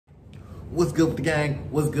What's good with the gang?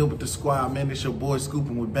 What's good with the squad, man? It's your boy Scoop,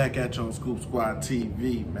 and we're back at you on Scoop Squad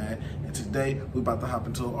TV, man. And today, we're about to hop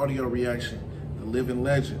into an audio reaction. The living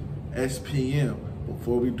legend, SPM.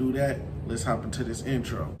 Before we do that, let's hop into this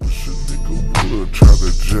intro. Shit, nigga would try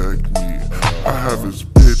to jack me. I have his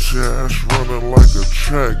bitch ass running like a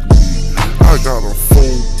track meet. I got a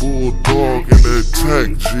full bulldog in that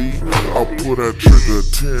tag G. I pull that trigger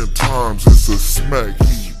 10 times, it's a smack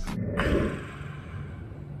heap.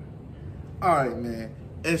 Alright, man,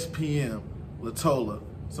 SPM, Latola.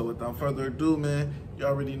 So without further ado, man, you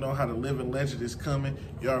already know how the living legend is coming.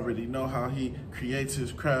 You already know how he creates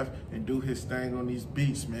his craft and do his thing on these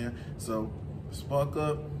beats, man. So spark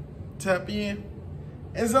up, tap in,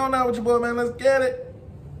 and zone out with your boy, man. Let's get it.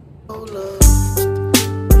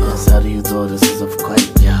 Yes, how do you do this? Is of quite,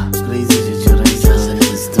 crazy that you're in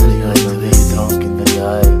the studio and the very drunk and very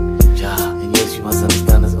high. And yes, you must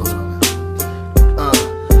understand this.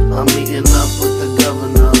 I'm meeting up with the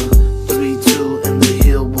governor, 3-2 in the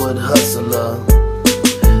Hillwood Hustler.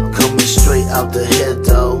 Coming straight out the head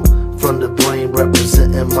though, from the brain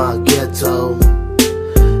representing my ghetto.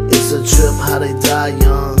 It's a trip how they die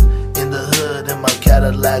young, in the hood in my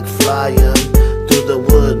Cadillac flying through the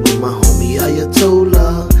wood with my homie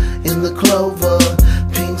Latola. In the clover,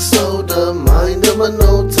 pink soda, mind of a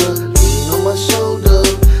nota, lean on my shoulder,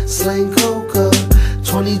 slang coca.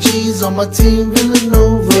 20 G's on my team,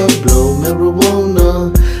 Villanova. Blow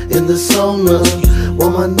marijuana in the sauna while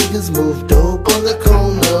my niggas move dope on the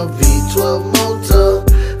corner. V12 motor,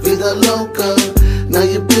 vida loca. Now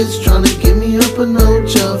your bitch tryna give me up a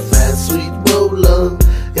nocha. Fast sweet roller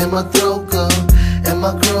in my throat, and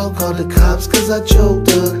my girl called the cops cause I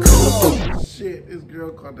choked her. Oh shit, this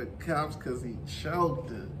girl called the cops cause he choked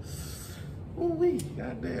her. Ooh-wee,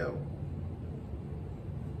 goddamn.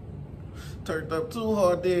 Turned up too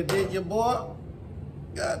hard there, didn't you, boy?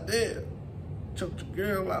 Goddamn. Choked your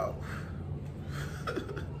girl out.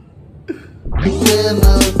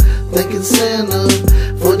 Santa, thanking Santa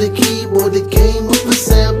for the keyboard that came with a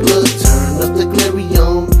sampler. Turn up the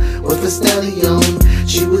clarion with a stallion.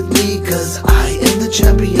 She with me cause I am the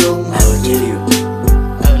champion. I will kill you.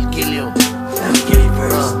 I will kill you. I will kill you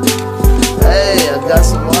first. Hey, I got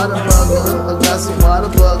some water burger. I got some water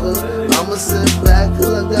burger. I'ma sit back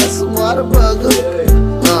cause I got some water burger.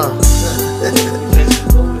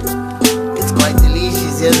 It's quite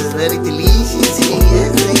delicious, yes, it's very delicious.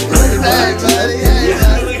 Yes, thank you very much, buddy.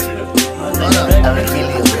 I will kill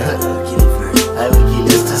you. I will kill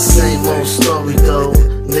you. It's the same old story though.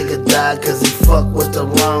 Nigga died cause he fucked with the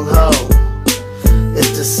wrong hoe.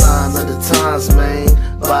 It's the sign of the times, man.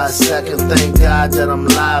 By a second, thank God that I'm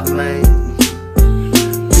live, man.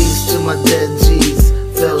 Peace to my dead G's.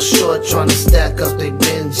 Fell short trying to stack up they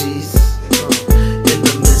Benjis. In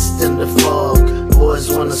the mist, in the fog, boys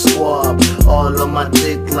wanna squab. All on my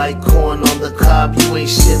dick like corn on the cob. You ain't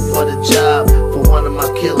shit for the job, for one of my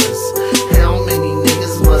killers. How many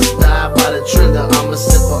niggas must die by the trigger? I'm a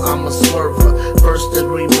sipper, I'm a swerver. First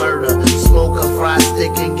degree murder. Smoke a fry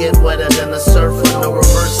stick and get wetter than a surfer. No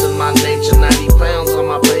reverse in my nature, 90 pounds on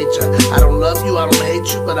my pager. I don't love you, I don't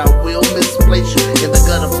hate you, but I will misplace you in the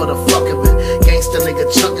gutter for the fuck of it. Gangsta nigga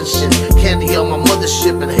chunkin' shit, candy on my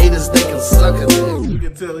mothership, and haters they can suck it. You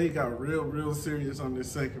can tell he got real serious on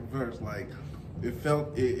this second verse. Like, it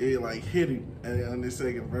like hit him. And on this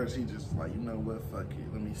second verse, he just like, you know what, fuck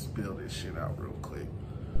it. Let me spill this shit out real quick.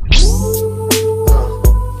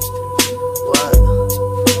 What?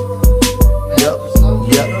 Yep.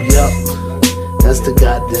 That's the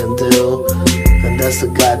goddamn deal. And that's the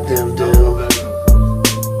goddamn deal.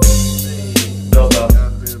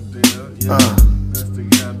 That's the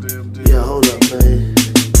goddamn deal. Yeah, hold up, man.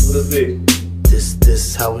 What is it?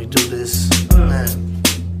 This how we do this, man.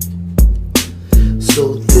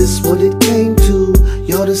 So this what it came to.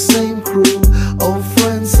 You're the same crew, old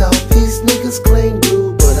friends, Southeast niggas claim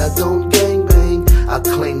blue, but I don't gang bang. I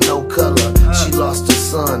claim no color. She lost her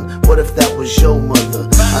son. What if that was your mother?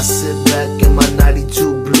 I sit back in my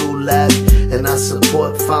 92 blue lag, and I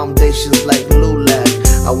support foundations like LULAC.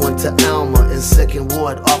 I went to Alma in 2nd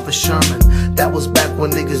Ward off of Sherman. That was back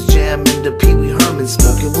when niggas jammin' to Pee Wee Herman.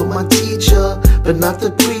 Smoking with my teacher, but not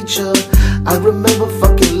the preacher. I remember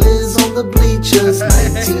fucking Liz on the bleachers.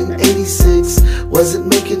 1986, wasn't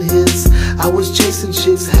making hits. I was chasing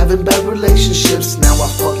chicks, having bad relationships. Now I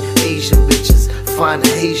fuck Asian bitches, fine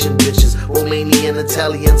Asian bitches, Romanian,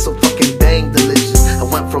 Italian, so fucking dang delicious. I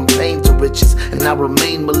went from pain to riches, and I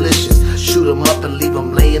remain malicious. Shoot 'em up and leave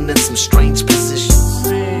 'em laying in some strange positions.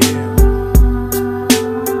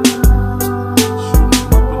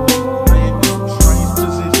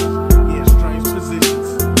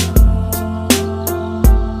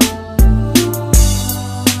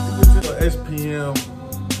 SPM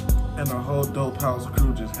and the whole Dope House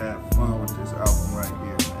crew just had fun with this album right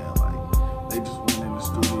here, man. Like, they just went in the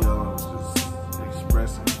studio just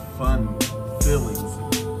expressing fun feelings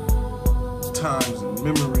and times and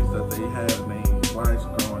memories that they had in their lives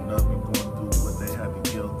growing up and going through what they had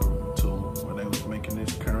to go through to when they was making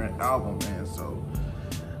this current album, man. So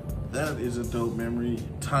that is a dope memory.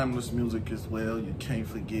 Timeless music as well. You can't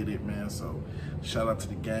forget it, man. So shout out to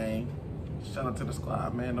the gang. Shout out to the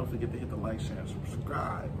squad, man. Don't forget to hit the like, share, and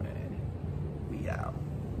subscribe, man. We out.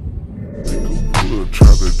 Nigga try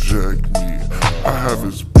to jack me. I have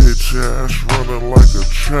his bitch ass running like a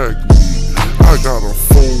track meet. I got a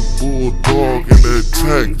full bulldog in that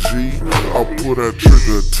tag, G. I pull that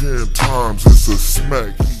trigger 10 times, it's a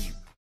smack.